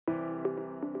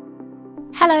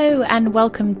Hello and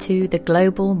welcome to the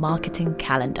Global Marketing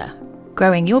Calendar,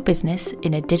 growing your business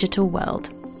in a digital world.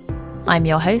 I'm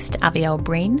your host, Avielle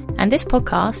Breen, and this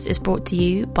podcast is brought to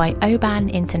you by Oban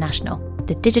International,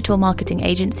 the digital marketing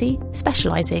agency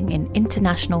specializing in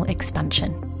international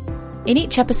expansion. In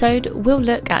each episode, we'll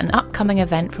look at an upcoming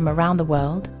event from around the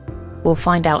world. We'll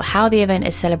find out how the event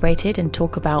is celebrated and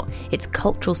talk about its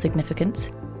cultural significance.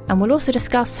 And we'll also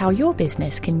discuss how your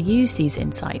business can use these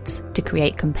insights to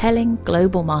create compelling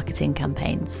global marketing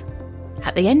campaigns.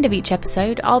 At the end of each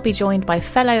episode, I'll be joined by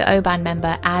fellow Oban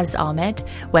member Az Ahmed,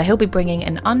 where he'll be bringing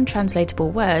an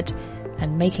untranslatable word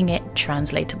and making it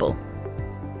translatable.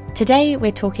 Today,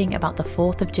 we're talking about the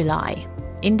 4th of July,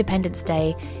 Independence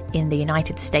Day in the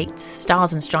United States,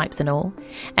 stars and stripes and all.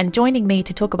 And joining me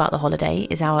to talk about the holiday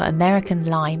is our American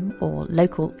Lime, or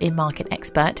local in-market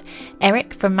expert,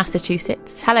 Eric from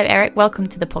Massachusetts. Hello, Eric. Welcome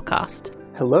to the podcast.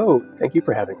 Hello. Thank you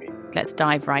for having me. Let's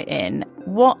dive right in.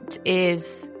 What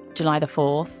is July the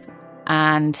 4th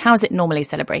and how is it normally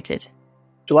celebrated?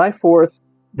 July 4th,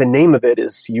 the name of it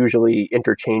is usually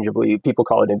interchangeably. People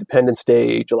call it Independence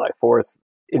Day, July 4th.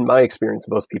 In my experience,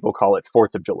 most people call it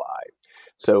 4th of July.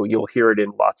 So you'll hear it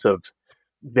in lots of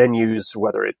venues,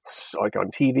 whether it's like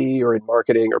on TV or in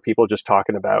marketing, or people just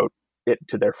talking about it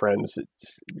to their friends.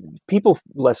 People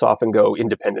less often go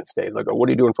Independence Day. They'll go, what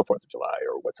are you doing for 4th of July?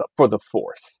 Or what's up for the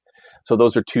 4th? So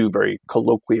those are two very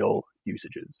colloquial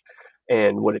usages.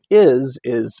 And what it is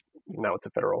now it's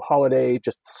a federal holiday,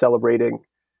 just celebrating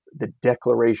the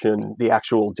declaration, the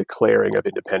actual declaring of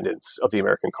independence of the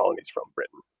American colonies from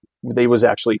Britain. They was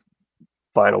actually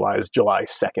finalized July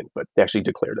 2nd, but they actually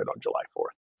declared it on July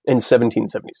 4th in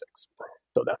 1776.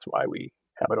 So that's why we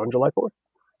have it on July 4th.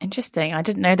 Interesting. I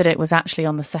didn't know that it was actually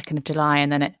on the 2nd of July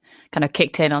and then it kind of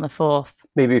kicked in on the 4th.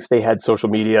 Maybe if they had social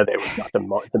media, they would have got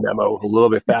the memo a little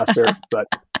bit faster, but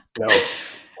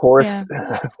horse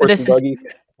and buggy.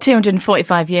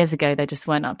 245 years ago, they just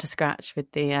weren't up to scratch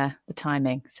with the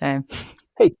timing. So,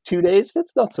 hey, 2 days,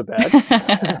 that's not so bad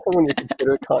when you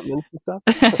consider continents and stuff.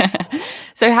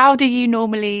 So how do you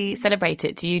normally celebrate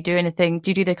it? Do you do anything?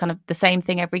 Do you do the kind of the same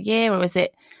thing every year, or is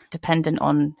it dependent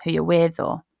on who you're with?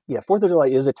 Or 4th of July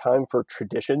is a time for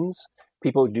traditions.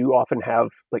 People do often have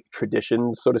like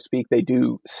traditions, so to speak. They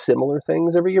do similar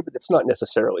things every year, but it's not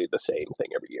necessarily the same thing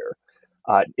every year.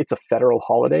 It's a federal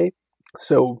holiday,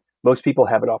 so most people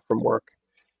have it off from work.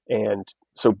 And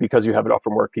so because you have it off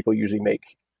from work, people usually make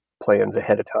plans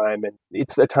ahead of time. And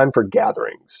it's a time for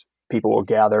gatherings. People will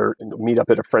gather and meet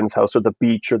up at a friend's house or the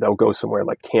beach, or they'll go somewhere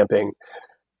like camping.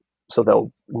 So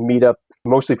they'll meet up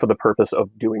mostly for the purpose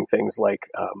of doing things like,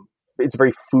 it's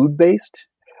very food-based.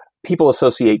 People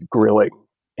associate grilling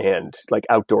and like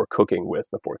outdoor cooking with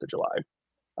the 4th of July.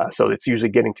 So it's usually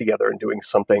getting together and doing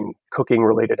something cooking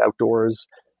related outdoors.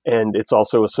 And it's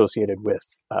also associated with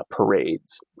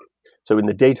parades. So in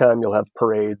the daytime, you'll have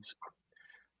parades.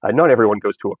 Not everyone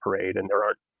goes to a parade, and there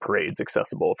aren't parades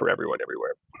accessible for everyone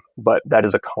everywhere. But that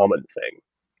is a common thing.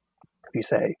 If you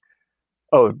say,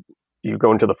 oh, you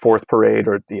go into the 4th parade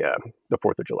or the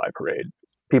 4th of July parade,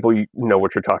 people know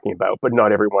what you're talking about, but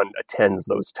not everyone attends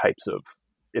those types of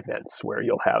events where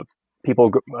you'll have people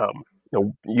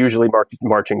usually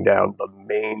marching down the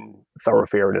main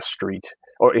thoroughfare in a street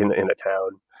or in a town.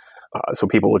 So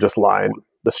people will just line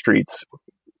the streets.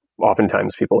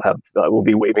 Oftentimes people will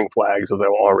be waving flags, or there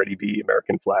will already be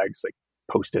American flags like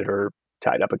posted or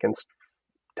tied up against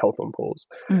telephone poles.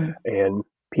 And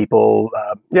people,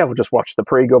 will just watch the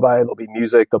parade go by. There'll be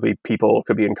music. There'll be people,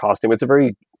 could be in costume. It's a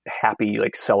very happy,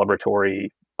 like celebratory,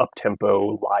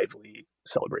 up-tempo, lively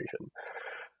celebration.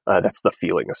 That's the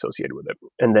feeling associated with it.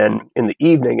 And then in the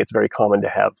evening, it's very common to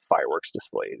have fireworks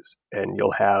displays. And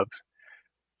you'll have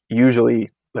usually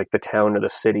like the town or the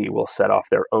city will set off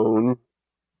their own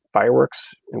fireworks,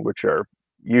 which are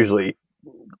usually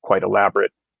quite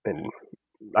elaborate. And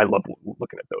I love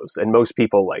looking at those. And most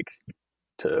people like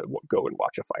to go and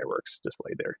watch a fireworks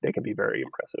display there. They can be very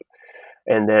impressive.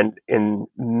 And then in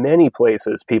many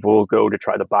places, people will go to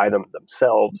try to buy them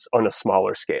themselves on a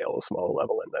smaller scale, a smaller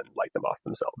level, and then light them off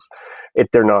themselves.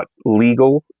 They're not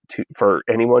legal for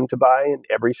anyone to buy in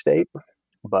every state,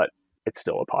 but it's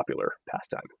still a popular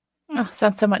pastime. Oh,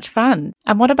 sounds so much fun.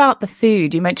 And what about the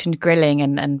food? You mentioned grilling,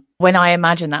 and when I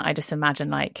imagine that, I just imagine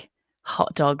like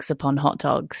hot dogs upon hot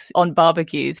dogs on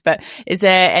barbecues. But is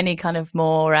there any kind of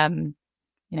more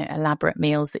elaborate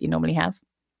meals that you normally have?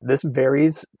 This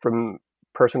varies from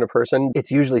person to person.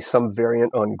 It's usually some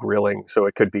variant on grilling. So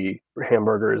it could be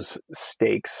hamburgers,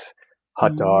 steaks,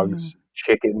 hot dogs,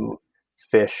 chicken,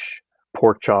 fish,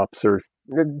 pork chops, or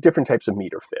different types of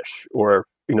meat or fish, or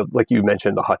like you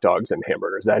mentioned, the hot dogs and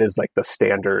hamburgers. That is like the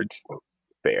standard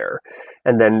fair.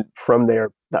 And then from there,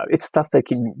 it's stuff that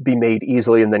can be made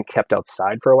easily and then kept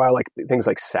outside for a while, like things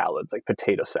like salads, like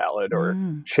potato salad or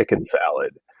chicken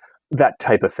salad, that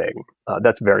type of thing.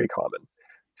 That's very common.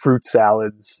 Fruit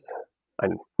salads,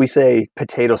 and we say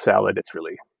potato salad,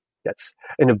 that's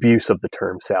an abuse of the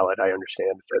term salad, I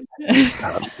understand.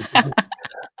 But,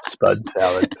 spud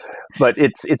salad, but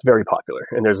it's very popular,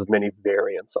 and there's many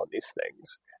variants on these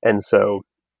things, and so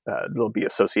there'll be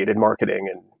associated marketing,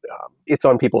 and it's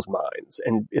on people's minds,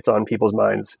 and it's on people's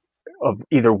minds of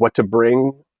either what to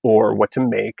bring or what to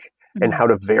make, and how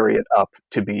to vary it up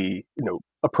to be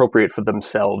appropriate for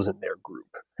themselves and their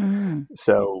group.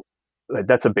 So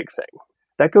that's a big thing.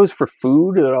 That goes for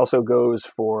food. It also goes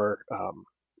for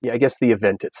I guess the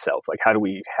event itself. Like, how do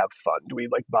we have fun? Do we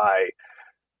buy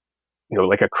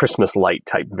like a Christmas light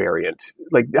type variant?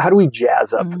 Like, how do we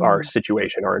jazz up our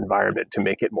situation, our environment, to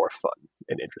make it more fun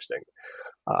and interesting?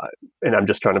 And I'm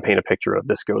just trying to paint a picture of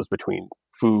this goes between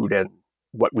food and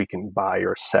what we can buy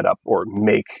or set up or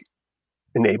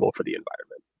enable for the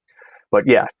environment. But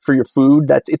yeah, for your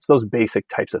food, it's those basic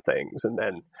types of things. And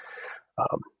then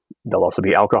there'll also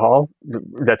be alcohol.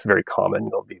 That's very common.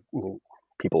 There'll be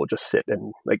people will just sit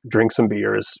and drink some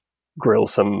beers, grill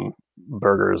some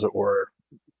burgers or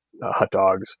hot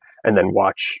dogs, and then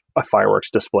watch a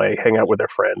fireworks display, hang out with their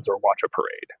friends, or watch a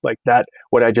parade. Like that,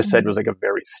 what I just said was a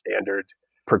very standard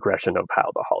progression of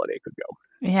how the holiday could go.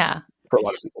 Yeah. For a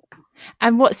lot of people.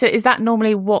 And so is that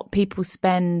normally what people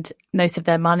spend most of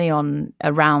their money on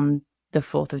around the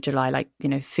 4th of July, like,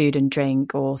 food and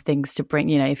drink or things to bring,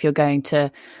 if you're going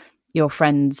to your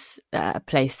friend's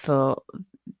place for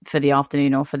the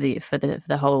afternoon or for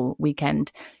the whole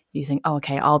weekend, you think, oh,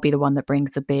 okay, I'll be the one that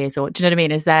brings the beers, or do you know what I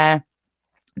mean? Is there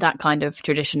that kind of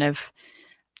tradition of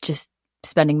just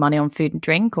spending money on food and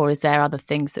drink, or is there other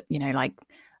things that,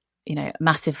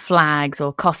 massive flags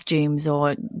or costumes?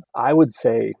 Or I would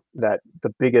say that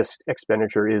the biggest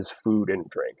expenditure is food and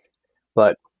drink,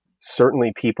 but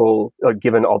certainly people,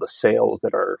 given all the sales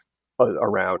that are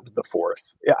around the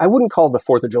 4th, I wouldn't call the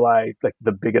 4th of July like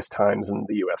the biggest times in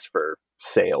the US for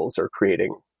sales or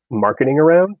creating marketing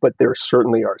around, but there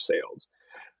certainly are sales.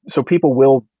 So people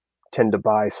will tend to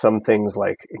buy some things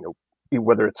like,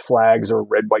 whether it's flags or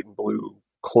red, white, and blue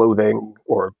clothing,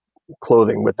 or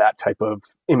clothing with that type of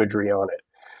imagery on it.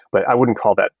 But I wouldn't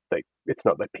call that it's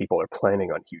not that people are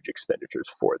planning on huge expenditures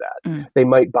for that. They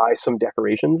might buy some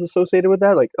decorations associated with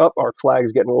that, like, our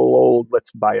flag's getting a little old,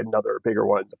 let's buy another bigger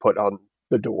one to put on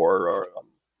the door or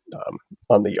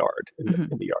on the yard,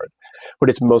 in the yard. But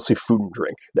it's mostly food and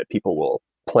drink that people will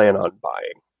plan on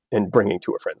buying and bringing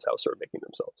to a friend's house or making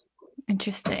themselves.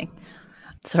 Interesting.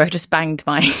 Sorry, I just banged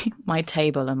my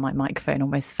table and my microphone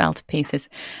almost fell to pieces.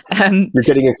 You're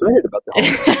getting excited about the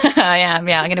holiday. I am,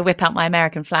 yeah. I'm going to whip out my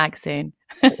American flag soon.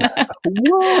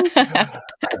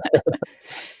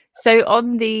 So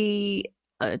on the,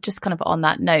 just kind of on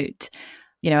that note,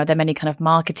 are there many kind of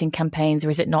marketing campaigns, or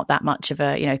is it not that much of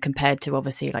a, compared to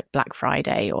obviously like Black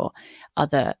Friday or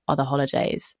other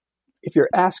holidays? If you're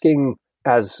asking,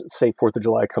 as say 4th of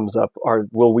July comes up,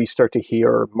 will we start to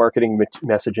hear marketing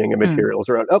messaging and materials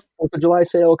around 4th of July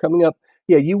sale coming up?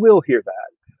 Yeah, you will hear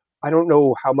that. I don't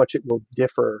know how much it will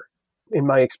differ. In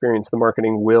my experience, the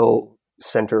marketing will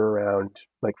center around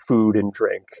like food and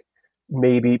drink.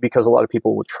 Maybe because a lot of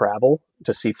people will travel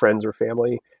to see friends or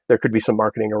family, there could be some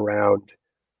marketing around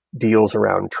deals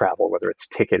around travel, whether it's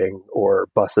ticketing or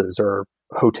buses or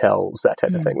hotels, that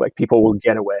type of thing. Like, people will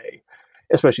get away,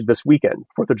 especially this weekend.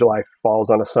 4th of July falls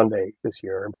on a Sunday this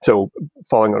year. So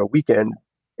falling on a weekend,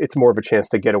 it's more of a chance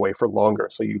to get away for longer,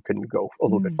 so you can go a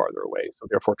little bit farther away. So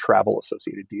therefore,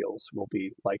 travel-associated deals will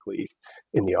be likely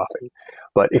in the offing.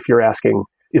 But if you're asking,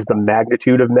 is the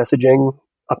magnitude of messaging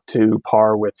up to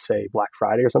par with, say, Black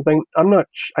Friday or something?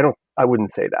 I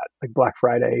wouldn't say that. Like, Black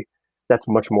Friday, that's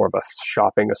much more of a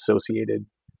shopping-associated,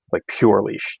 like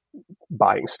purely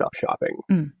buying stuff shopping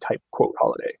type quote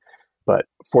holiday. But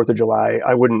 4th of July,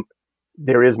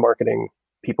 there is marketing.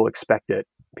 People expect it.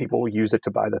 People will use it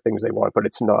to buy the things they want, but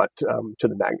it's not to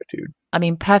the magnitude. I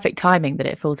mean, perfect timing that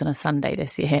it falls on a Sunday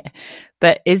this year.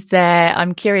 But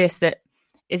I'm curious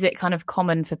is it kind of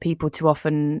common for people to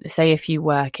often, say if you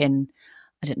work in,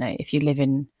 I don't know, if you live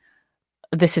in,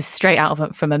 this is straight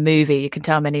out from a movie, you can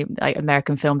tell many like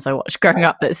American films I watched growing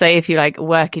up, but say if you like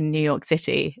work in New York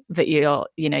City, but your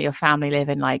family live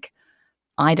in like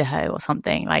Idaho or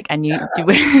something, like, and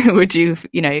would you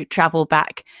travel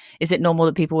back? Is it normal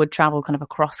that people would travel kind of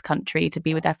across country to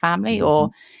be with their family, or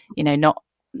not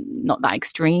that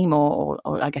extreme, or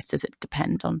I guess, does it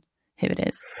depend on who it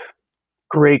is?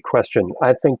 Great question.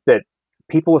 I think that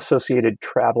people associated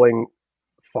traveling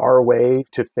far away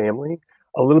to family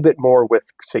a little bit more with,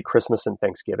 say, Christmas and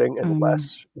Thanksgiving, and Mm.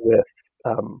 less with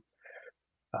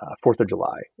 4th of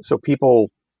July. So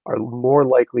people are more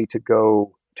likely to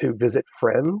go to visit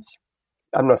friends.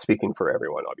 I'm not speaking for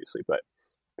everyone, obviously, but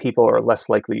people are less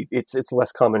likely. It's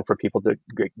less common for people to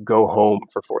go home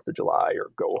for 4th of July or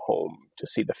go home to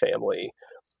see the family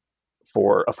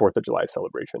for a 4th of July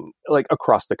celebration, like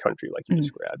across the country, like you Mm.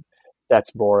 described.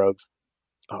 That's more of,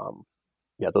 um,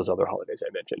 yeah, those other holidays I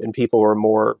mentioned. And people are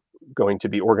more going to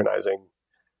be organizing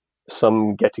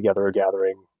some get together or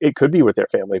gathering. It could be with their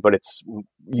family, but it's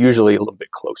usually a little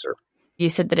bit closer. You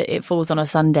said that it falls on a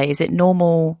Sunday. Is it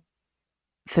normal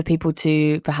for people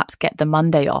to perhaps get the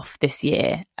Monday off this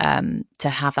year, to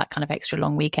have that kind of extra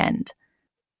long weekend?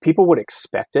 People would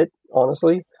expect it,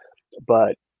 honestly,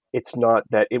 but it's not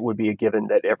that it would be a given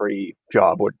that every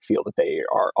job would feel that they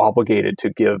are obligated to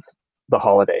give the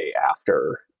holiday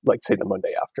after, like, say, the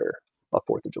Monday after a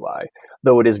 4th of July,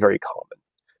 though it is very common.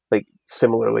 Like,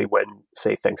 similarly, when,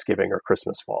 say, Thanksgiving or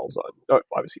Christmas falls on,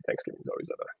 obviously Thanksgiving is always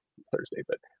on a Thursday,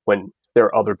 but when there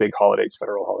are other big holidays,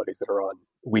 federal holidays that are on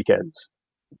weekends,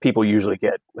 people usually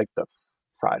get like the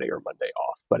Friday or Monday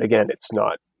off. But again, it's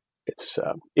not,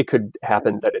 it could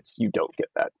happen that you don't get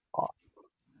that off,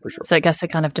 for sure. So I guess it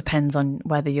kind of depends on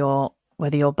whether your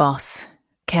boss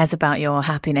cares about your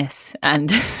happiness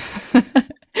and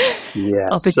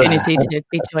Yes. opportunity to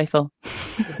be joyful.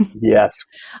 Yes.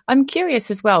 I'm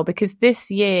curious as well, because this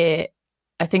year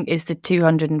I think is the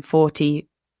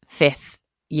 245th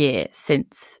year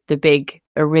since the big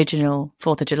original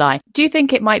 4th of July. Do you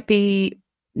think it might be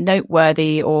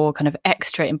noteworthy or kind of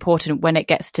extra important when it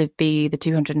gets to be the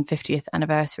 250th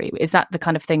anniversary? Is that the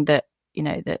kind of thing that, you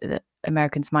know, that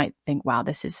Americans might think, wow,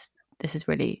 this is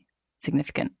really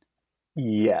significant?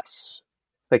 Yes.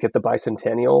 Like at the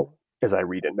bicentennial, as I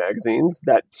read in magazines,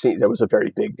 that was a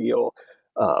very big deal.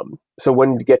 So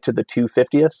when you get to the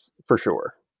 250th, for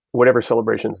sure, whatever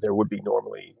celebrations there would be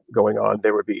normally going on,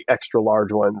 there would be extra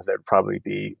large ones. There'd probably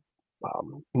be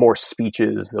more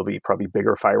speeches. There'll be probably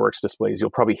bigger fireworks displays. You'll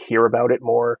probably hear about it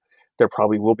more. There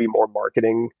probably will be more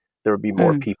marketing. There would be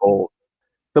more people.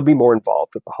 They'll be more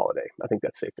involved with the holiday. I think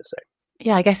that's safe to say.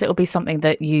 Yeah, I guess it will be something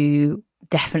that you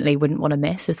definitely wouldn't want to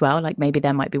miss as well. Like maybe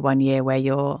there might be one year where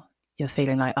you're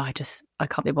feeling like, oh, I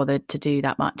can't be bothered to do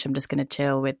that much. I'm just going to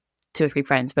chill with 2 or 3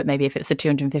 friends. But maybe if it's the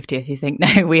 250th, you think,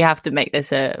 no, we have to make this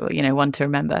one to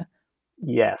remember.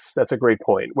 Yes, that's a great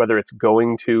point. Whether it's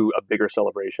going to a bigger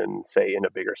celebration, say in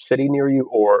a bigger city near you,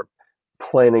 or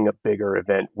planning a bigger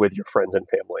event with your friends and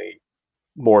family,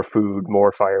 more food,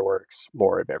 more fireworks,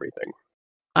 more of everything.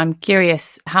 I'm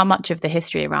curious, how much of the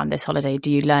history around this holiday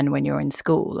do you learn when you're in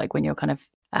school? Like when you're kind of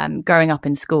growing up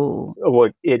in school?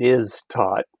 Well, it is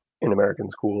taught in American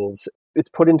schools. It's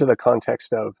put into the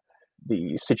context of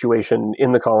the situation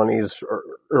in the colonies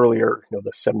earlier,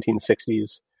 the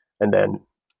 1760s, and then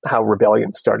how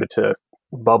rebellion started to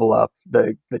bubble up,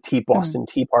 the Boston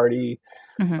Tea Party.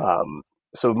 Mm-hmm.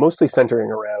 So mostly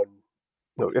centering around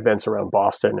events around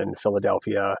Boston and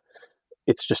Philadelphia.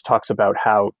 It just talks about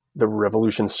how the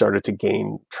revolution started to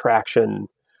gain traction.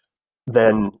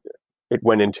 Then it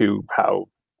went into how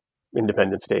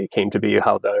Independence Day came to be,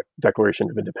 how the Declaration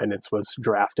of Independence was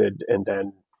drafted and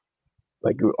then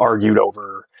argued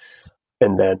over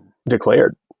and then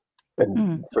declared.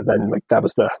 And for then, that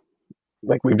was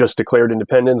we've just declared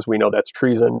independence. We know that's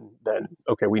treason. Then,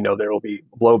 okay, we know there will be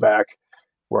blowback.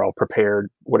 We're all prepared,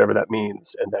 whatever that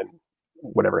means. And then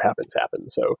whatever happens,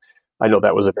 happens. So I know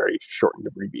that was a very shortened,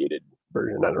 abbreviated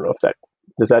version. I don't know if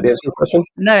does that answer your question?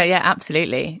 No, yeah,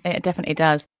 absolutely. It definitely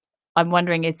does. I'm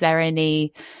wondering, is there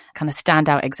any kind of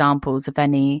standout examples of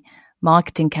any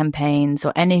marketing campaigns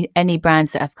or any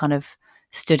brands that have kind of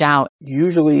stood out?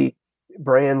 Usually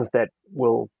brands that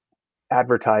will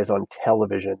advertise on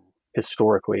television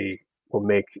historically will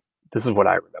make, this is what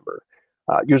I remember,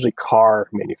 usually car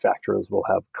manufacturers will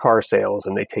have car sales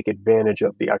and they take advantage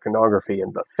of the iconography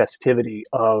and the festivity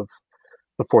of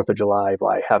the 4th of July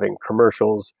by having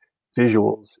commercials,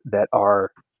 visuals that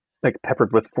are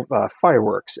peppered with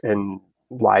fireworks and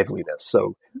liveliness.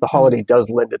 So the holiday does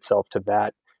lend itself to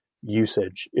that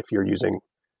usage. If you're using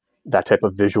that type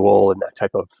of visual and that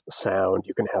type of sound,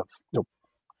 you can have not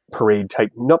parade type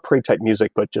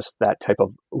music, but just that type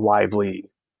of lively,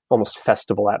 almost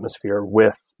festival atmosphere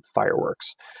with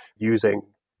fireworks, using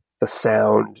the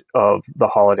sound of the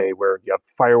holiday where you have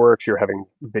fireworks, you're having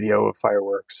video of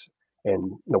fireworks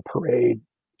and parade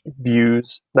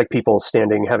views, like people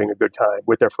standing having a good time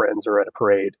with their friends or at a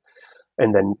parade,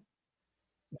 and then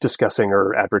discussing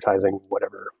or advertising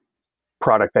whatever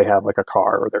product they have, like a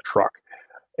car or their truck,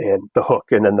 and the hook,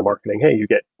 and then the marketing. Hey, you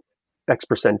get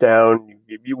X% down,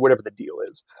 whatever the deal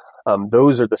is.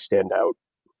 Those are the standout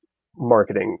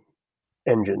marketing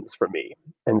engines for me.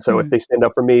 And so if they stand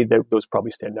out for me, those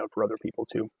probably stand out for other people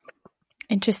too.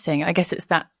 Interesting. I guess it's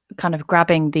that kind of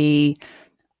grabbing the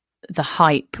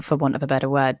hype, for want of a better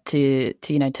word, to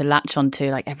latch onto.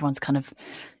 Like everyone's kind of,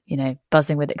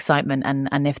 buzzing with excitement.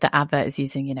 And if the advert is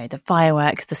using, the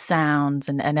fireworks, the sounds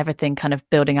and everything kind of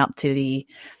building up to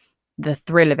the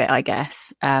thrill of it, I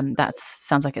guess, that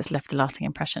sounds like it's left a lasting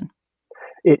impression.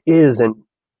 It is.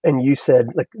 And you said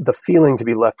like the feeling to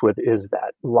be left with is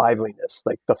that liveliness,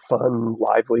 like the fun,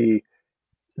 lively,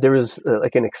 there is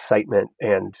like an excitement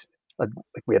and like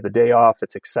we have the day off.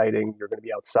 It's exciting. You're going to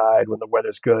be outside when the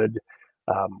weather's good.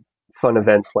 Fun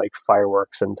events like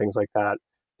fireworks and things like that.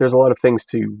 There's a lot of things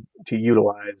to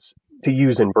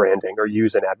use in branding or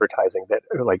use in advertising that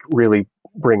like really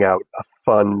bring out a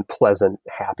fun, pleasant,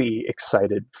 happy,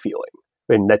 excited feeling.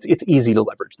 And it's easy to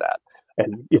leverage that.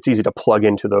 And it's easy to plug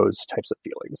into those types of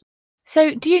feelings.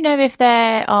 So do you know if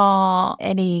there are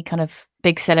any kind of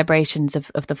big celebrations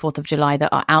of the 4th of July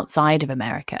that are outside of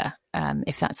America,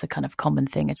 if that's a kind of common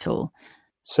thing at all?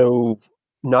 So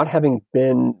not having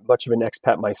been much of an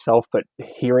expat myself, but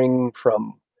hearing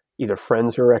from either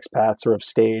friends who are expats or have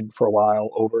stayed for a while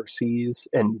overseas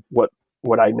and what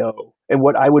I know and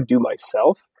what I would do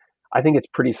myself, I think it's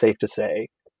pretty safe to say,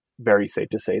 very safe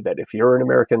to say that if you're an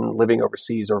American living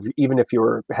overseas, or even if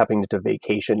you're happening to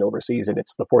vacation overseas and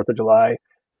it's the 4th of July,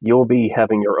 you'll be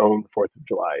having your own 4th of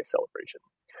July celebration.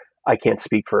 I can't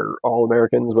speak for all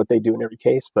Americans, what they do in every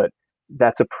case, but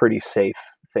that's a pretty safe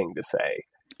thing to say.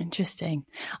 Interesting.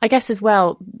 I guess as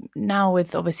well, now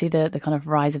with obviously the kind of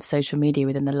rise of social media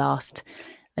within the last,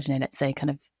 I don't know, let's say kind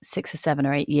of 6 or 7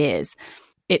 or 8 years,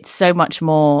 it's so much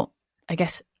more, I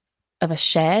guess, of a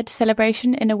shared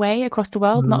celebration in a way across the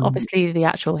world, not obviously the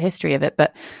actual history of it,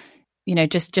 but,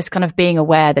 just kind of being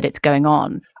aware that it's going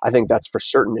on. I think that's for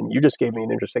certain. And you just gave me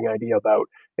an interesting idea about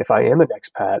if I am an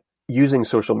expat, using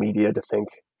social media to think,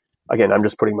 again, I'm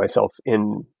just putting myself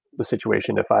in the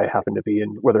situation if I happen to be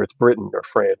in, whether it's Britain or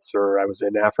France, or I was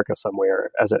in Africa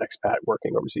somewhere as an expat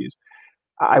working overseas,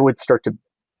 I would start to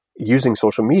using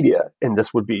social media, and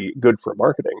this would be good for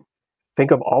marketing.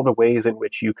 Think of all the ways in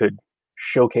which you could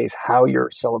showcase how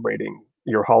you're celebrating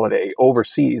your holiday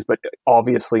overseas, but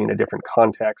obviously in a different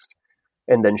context,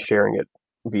 and then sharing it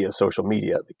via social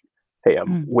media. Like, hey,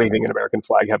 I'm waving an American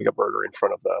flag, having a burger in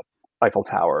front of the Eiffel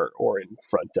Tower or in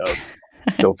front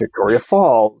of Victoria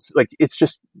Falls. Like, it's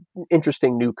just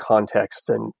interesting new contexts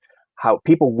and how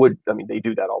people would, they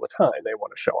do that all the time. They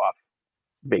want to show off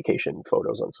vacation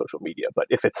photos on social media. But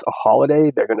if it's a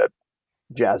holiday, they're going to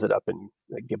jazz it up and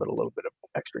give it a little bit of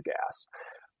extra gas.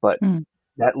 But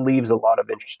that leaves a lot of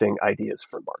interesting ideas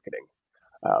for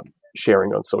marketing.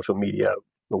 Sharing on social media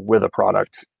with a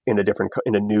product in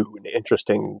a new and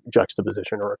interesting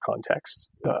juxtaposition or a context,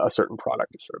 a certain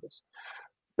product or service.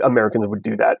 Americans would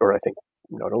do that, or I think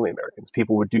not only Americans,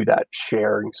 people would do that,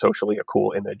 sharing socially a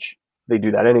cool image. They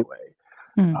do that anyway.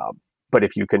 But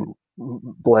if you can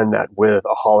blend that with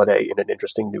a holiday in an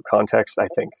interesting new context, I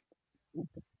think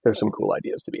there's some cool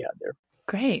ideas to be had there.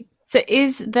 Great. So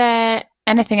is there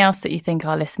anything else that you think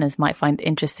our listeners might find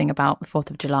interesting about the 4th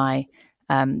of July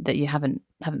that you haven't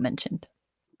mentioned?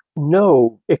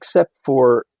 No, except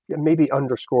for maybe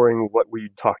underscoring what we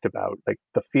talked about, like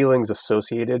the feelings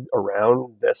associated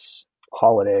around this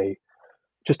holiday,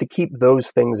 just to keep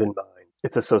those things in mind.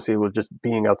 It's associated with just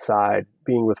being outside,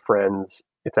 being with friends.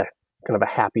 It's a kind of a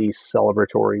happy,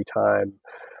 celebratory time,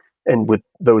 and with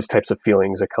those types of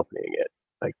feelings accompanying it.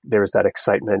 Like there's that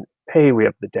excitement. Hey, we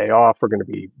have the day off. We're going to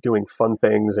be doing fun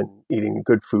things and eating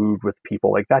good food with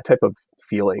people, like that type of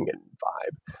feeling and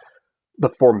vibe. The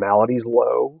formality's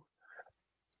low.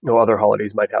 Other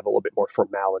holidays might have a little bit more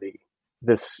formality.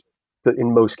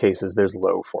 In most cases, there's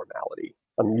low formality.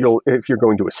 If you're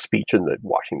going to a speech in the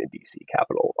Washington, D.C.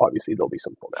 Capitol, obviously there'll be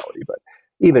some formality. But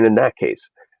even in that case,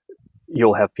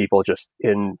 you'll have people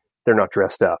they're not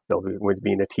dressed up. They'll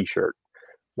be in a T-shirt,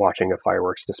 watching a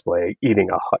fireworks display, eating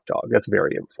a hot dog. That's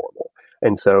very informal.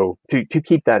 And so to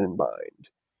keep that in mind,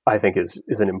 I think is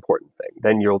an important thing.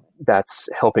 Then that's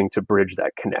helping to bridge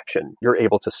that connection. You're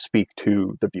able to speak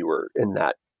to the viewer in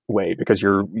that way because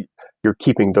you're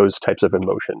keeping those types of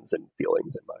emotions and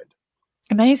feelings in mind.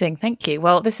 Amazing. Thank you.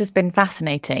 Well, this has been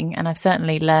fascinating and I've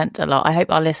certainly learnt a lot. I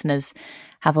hope our listeners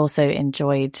have also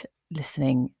enjoyed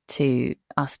listening to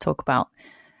us talk about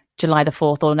July the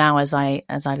 4th, or now as I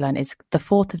learned, it's the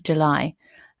 4th of July.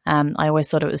 I always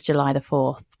thought it was July the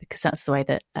 4th because that's the way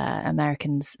that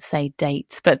Americans say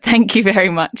dates. But thank you very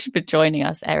much for joining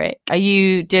us, Eric. Are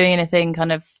you doing anything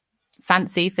kind of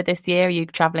fancy for this year? Are you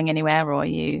traveling anywhere, or are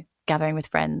you gathering with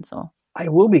friends or? I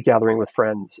will be gathering with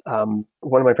friends. One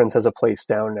of my friends has a place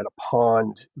down at a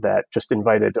pond that just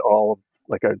invited all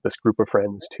like this group of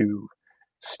friends to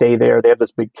stay there. They have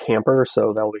this big camper,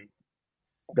 so they'll be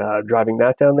driving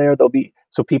that down there.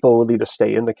 So people will either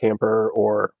stay in the camper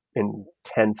or in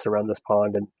tents around this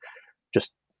pond, and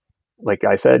just like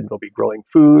I said, they'll be grilling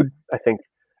food. I think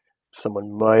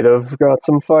someone might have got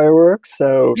some fireworks,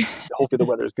 so hopefully the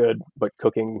weather's good. But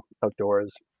cooking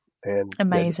outdoors and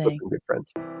amazing, with some good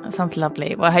friends. That sounds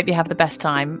lovely. Well, I hope you have the best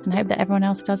time, and I hope that everyone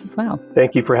else does as well.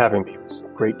 Thank you for having me. It was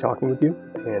great talking with you,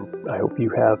 and I hope you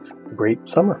have a great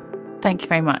summer. Thank you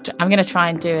very much. I'm going to try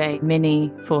and do a mini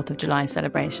 4th of July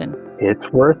celebration.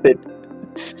 It's worth it.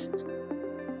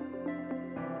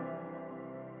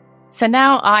 So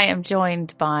now I am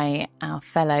joined by our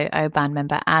fellow OBAN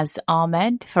member, Az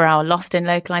Ahmed, for our Lost in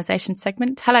Localization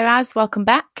segment. Hello, Az. Welcome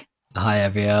back. Hi,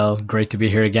 Aviel. Great to be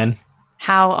here again.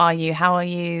 How are you? How are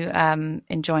you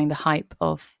enjoying the hype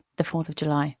of the 4th of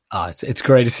July? It's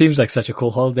great. It seems like such a cool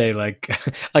holiday. Like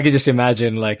I could just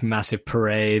imagine like massive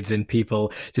parades and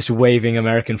people just waving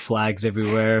American flags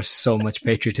everywhere. So much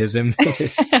patriotism.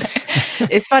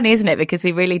 It's funny, isn't it? Because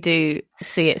we really do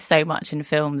see it so much in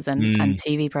films and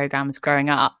TV programs growing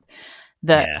up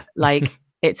that like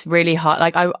it's really hard.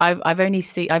 Like I've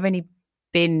only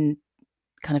been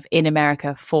kind of in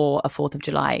America for a 4th of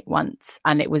July once,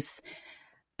 and it was.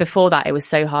 Before that, it was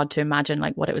so hard to imagine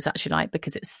like what it was actually like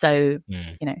because it's so,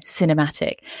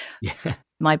 cinematic. Yeah.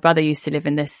 My brother used to live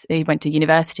in this. He went to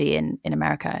university in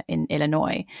America, in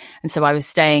Illinois. And so I was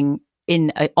staying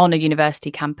on a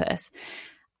university campus.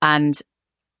 And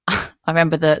I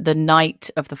remember the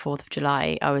night of the 4th of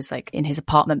July, I was like in his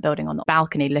apartment building on the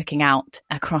balcony looking out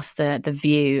across the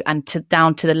view. And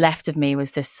down to the left of me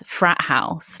was this frat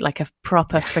house, like a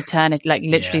proper fraternity, like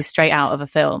literally straight out of a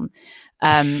film.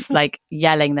 Like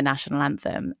yelling the national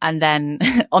anthem. And then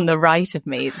on the right of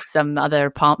me, some other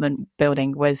apartment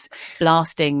building was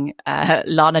blasting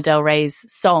Lana Del Rey's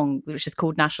song, which is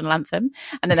called National Anthem.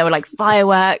 And then there were like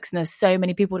fireworks and there's so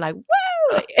many people like, woo!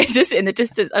 Just in the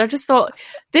distance. And I just thought,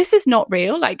 this is not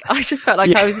real. Like, I just felt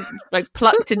like I was like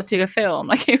plucked into a film.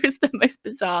 Like it was the most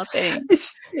bizarre thing.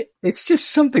 It's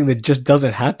just something that just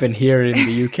doesn't happen here in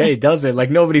the UK, does it? Like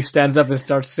nobody stands up and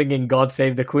starts singing God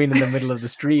Save the Queen in the middle of the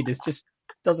street. It's just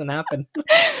doesn't happen.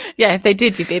 Yeah, if they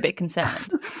did, you'd be a bit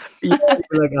concerned. Yeah,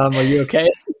 you're like, are you okay?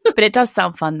 But it does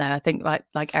sound fun though. I think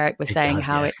like Eric was saying,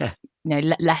 it's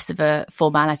less of a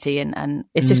formality and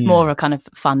it's just more of a kind of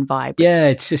fun vibe. Yeah,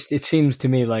 it seems to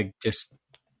me like just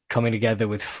coming together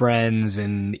with friends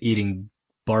and eating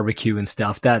barbecue and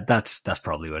stuff. That's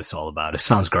probably what it's all about. It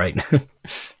sounds great.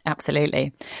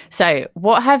 Absolutely. So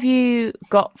what have you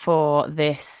got for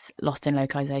this Lost in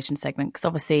Localization segment? Because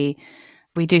obviously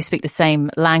we do speak the same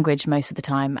language most of the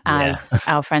time as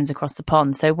our friends across the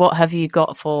pond. So what have you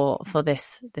got for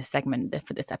this segment,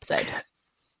 for this episode?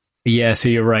 Yeah, so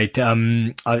you're right.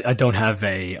 I don't have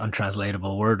a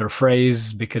untranslatable word or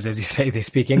phrase because, as you say, they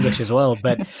speak English as well.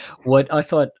 But what I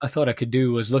thought I could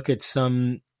do was look at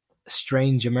some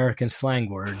strange American slang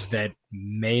words that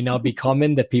may not be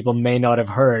common, that people may not have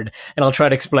heard, and I'll try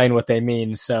to explain what they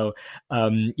mean. So,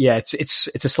 it's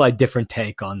a slight different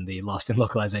take on the Lost in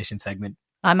Localization segment.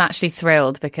 I'm actually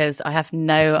thrilled because I have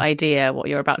no idea what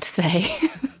you're about to say.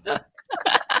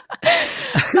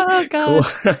 Oh God!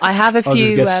 Cool. I have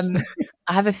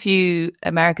a few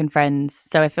American friends,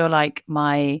 so I feel like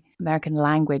my American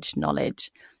language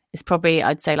knowledge is probably,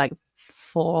 I'd say, like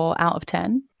 4 out of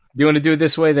 10. Do you want to do it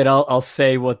this way, that I'll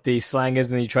say what the slang is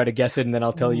and then you try to guess it and then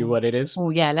I'll tell you what it is? Oh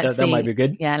yeah, let's see. That might be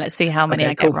good. Yeah, let's see how many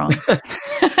I get wrong.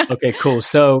 Okay, cool.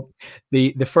 So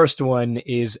the first one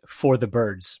is for the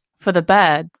birds. For the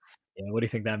birds. Yeah, what do you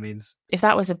think that means? If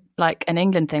that was an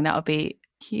England thing, that would be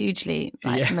hugely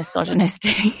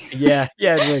misogynistic. yeah,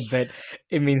 it would, but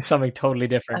it means something totally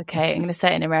different. Okay, I'm going to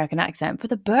say it in an American accent. For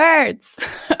the birds.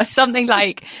 Something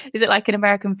like, is it like an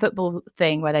American football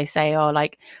thing where they say,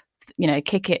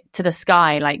 kick it to the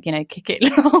sky, kick it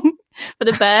long for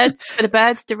the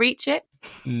birds to reach it?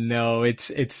 No,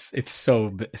 it's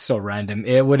so random.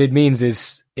 What it means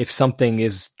is if something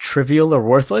is trivial or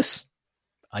worthless.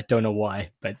 I don't know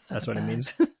why, but that's what it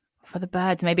means. For the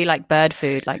birds, maybe like bird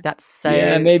food, like that's so.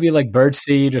 Yeah, maybe like bird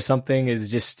seed or something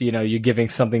is just, you're giving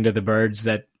something to the birds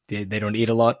that they don't eat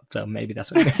a lot. So maybe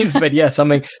that's what it means. But yeah,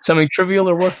 something trivial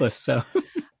or worthless. So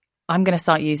I'm going to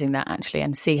start using that actually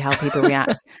and see how people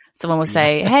react. Someone will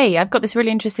say, "Hey, I've got this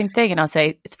really interesting thing," and I'll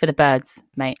say, "It's for the birds,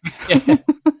 mate." Yeah.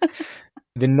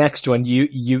 The next one,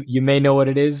 you may know what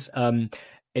it is.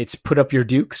 It's put up your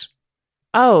dukes.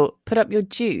 Oh, put up your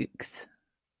dukes.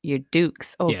 Your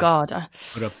dukes. Oh, yeah. God.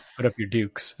 Put up your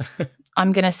dukes.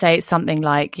 I'm going to say it's something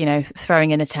like,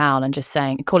 throwing in the towel and just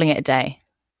calling it a day.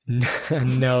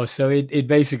 No, so it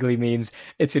basically means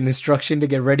it's an instruction to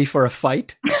get ready for a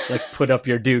fight. Like, put up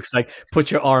your dukes, like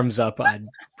put your arms up. I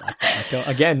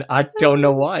don't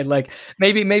know why. Like,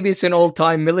 maybe it's an old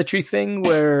time military thing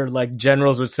where like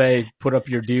generals would say, put up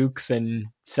your dukes and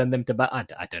send them to battle.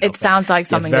 I don't know. It sounds like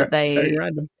something very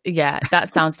random. Yeah,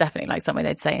 that sounds definitely like something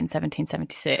they'd say in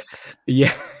 1776.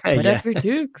 Yeah. Put up your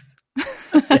dukes.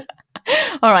 Yeah.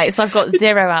 All right, so I've got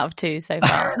 0 out of 2 so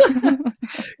far.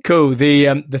 Cool.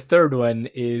 The third one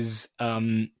is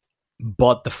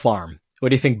bought the farm. What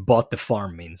do you think bought the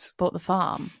farm means? Bought the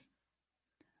farm.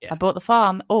 Yeah. I bought the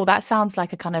farm. Oh, that sounds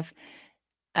like a kind of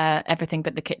everything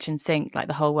but the kitchen sink, like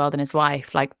The Whole World and His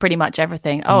Wife, like pretty much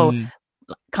everything. Oh,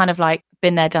 kind of like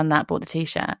been there, done that, bought the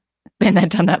t-shirt. Been there,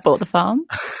 done that, bought the farm.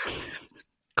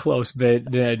 Close,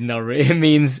 but no, it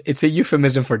means it's a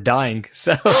euphemism for dying.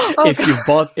 So if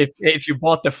you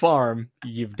bought the farm,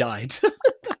 you've died.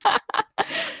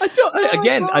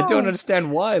 I don't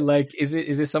understand why. Like, is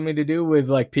it something to do with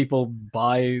like people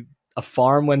buy a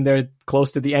farm when they're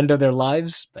close to the end of their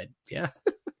lives? But yeah.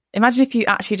 Imagine if you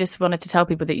actually just wanted to tell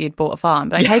people that you'd bought a farm.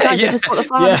 Like, hey guys, I just bought the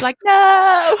farm. Yeah. It's like,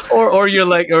 no. Or you're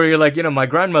like, my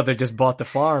grandmother just bought the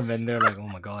farm, and they're like, oh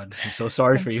my God, I'm so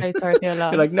sorry for you. So sorry for your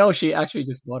loss. You're like, no, she actually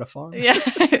just bought a farm. Yeah,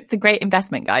 it's a great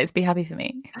investment, guys. Be happy for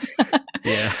me.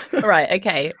 Yeah. All right.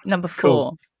 Okay. Number 4.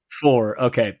 Cool. 4.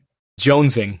 Okay.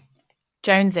 Jonesing.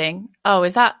 Oh,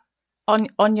 is that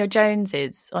on your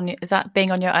Joneses? Is that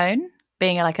being on your own?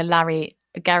 Being like a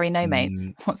Gary No Mates?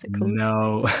 What's it called?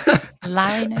 No.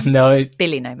 Larry No Mates? No.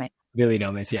 Billy No Mates. Billy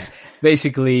No Mates, yeah.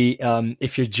 Basically,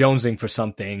 if you're jonesing for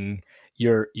something,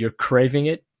 you're craving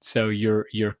it. So you're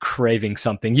craving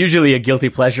something. Usually a guilty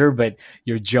pleasure, but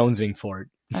you're jonesing for it.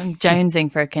 I'm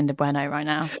jonesing for a Kinder Bueno right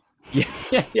now.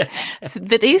 Yeah. So,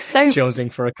 but these don't...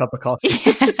 Jonesing for a cup of coffee.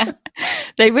 Yeah.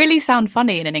 They really sound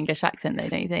funny in an English accent, though,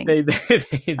 don't you think? They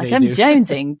I'm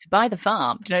jonesing to buy the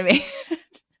farm. Do you know what I mean?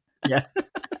 Yeah.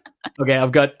 Okay,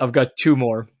 I've got 2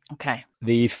 more. Okay.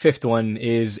 The 5th one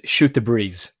is shoot the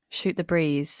breeze. Shoot the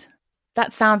breeze.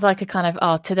 That sounds like a kind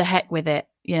of, to the heck with it.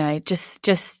 Just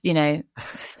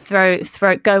throw,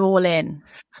 go all in.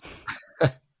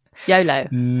 YOLO.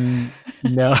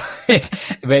 No.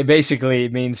 Basically,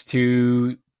 it means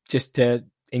to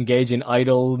engage in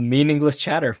idle, meaningless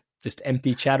chatter. Just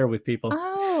empty chatter with people.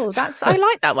 Oh, I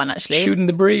like that one, actually. Shooting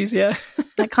the breeze, yeah.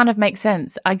 That kind of makes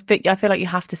sense. I feel like you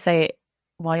have to say it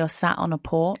while you're sat on a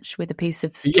porch with a piece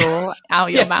of straw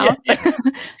out your mouth.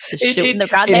 Shooting the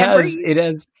goddamn breeze.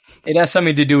 It has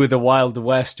something to do with the Wild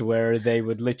West, where they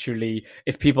would literally,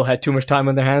 if people had too much time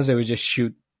on their hands, they would just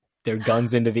shoot their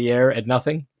guns into the air at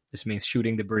nothing. This means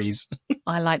shooting the breeze.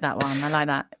 I like that one. I like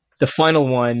that. The final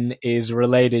one is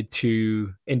related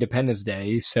to Independence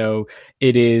Day. So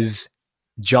it is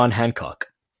John Hancock.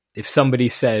 If somebody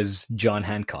says John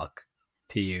Hancock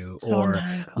to you, or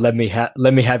let me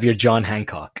have your John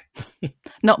Hancock.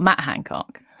 Not Matt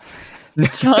Hancock.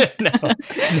 No,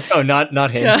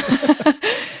 not him.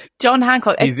 John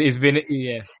Hancock. He's been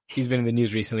in the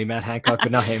news recently, Matt Hancock,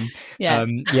 but not him. Yeah.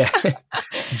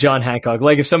 John Hancock.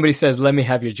 Like if somebody says, let me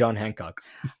have your John Hancock.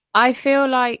 I feel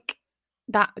like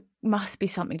that must be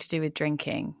something to do with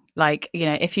drinking. Like,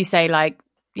 if you say like,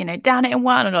 down it in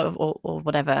one or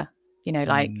whatever,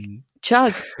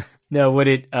 chug. No, what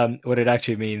it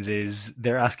actually means is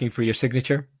they're asking for your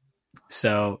signature.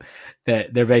 So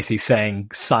they're basically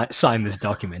saying, sign this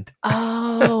document.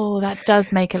 Oh, that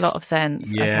does make a lot of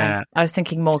sense. Yeah. Okay. I was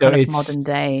thinking more kind of modern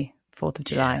day 4th of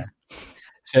July. Yeah.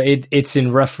 So it's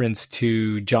in reference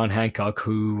to John Hancock,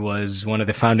 who was one of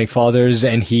the founding fathers,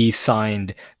 and he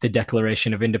signed the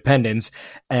Declaration of Independence,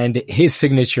 and his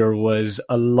signature was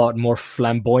a lot more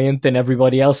flamboyant than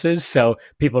everybody else's. So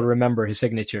people remember his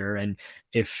signature. And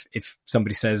if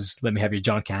somebody says, let me have your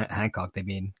John Hancock, they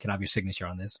mean, can I have your signature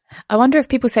on this? I wonder if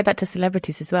people say that to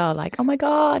celebrities as well. Like, oh my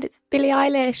God, it's Billie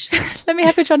Eilish. Let me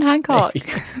have your John Hancock.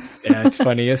 Yeah, it's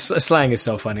funny. Slang is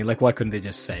so funny. Like, why couldn't they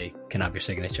just say, can I have your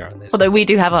signature on this? Although we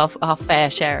do have our fair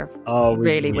share of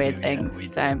really weird do,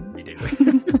 things. Yeah, we do.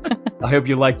 I hope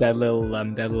you like that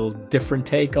little different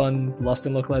take on Lost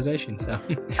in Localization. So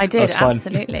I did,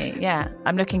 absolutely. Yeah,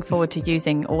 I'm looking forward to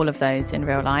using all of those in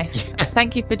real life. Yeah.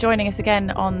 Thank you for joining us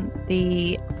again on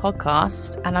the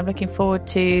podcast, and I'm looking forward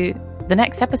to the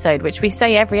next episode, which we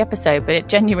say every episode, but it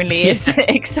genuinely is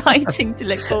exciting to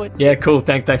look forward to. Yeah, cool.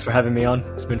 Thanks for having me on.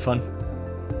 It's been fun.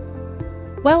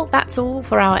 Well, that's all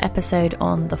for our episode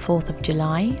on the 4th of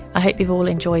July. I hope you've all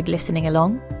enjoyed listening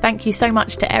along. Thank you so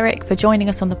much to Eric for joining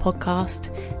us on the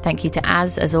podcast. Thank you to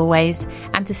Az, as always,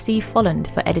 and to Steve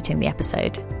Folland for editing the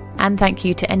episode. And thank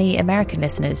you to any American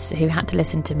listeners who had to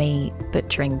listen to me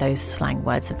butchering those slang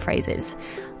words and phrases.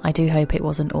 I do hope it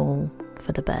wasn't all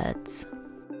for the birds.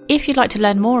 If you'd like to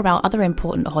learn more about other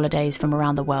important holidays from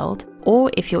around the world, or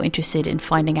if you're interested in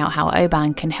finding out how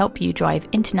Oban can help you drive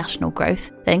international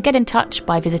growth, then get in touch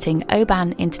by visiting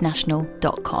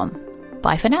obaninternational.com.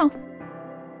 Bye for now.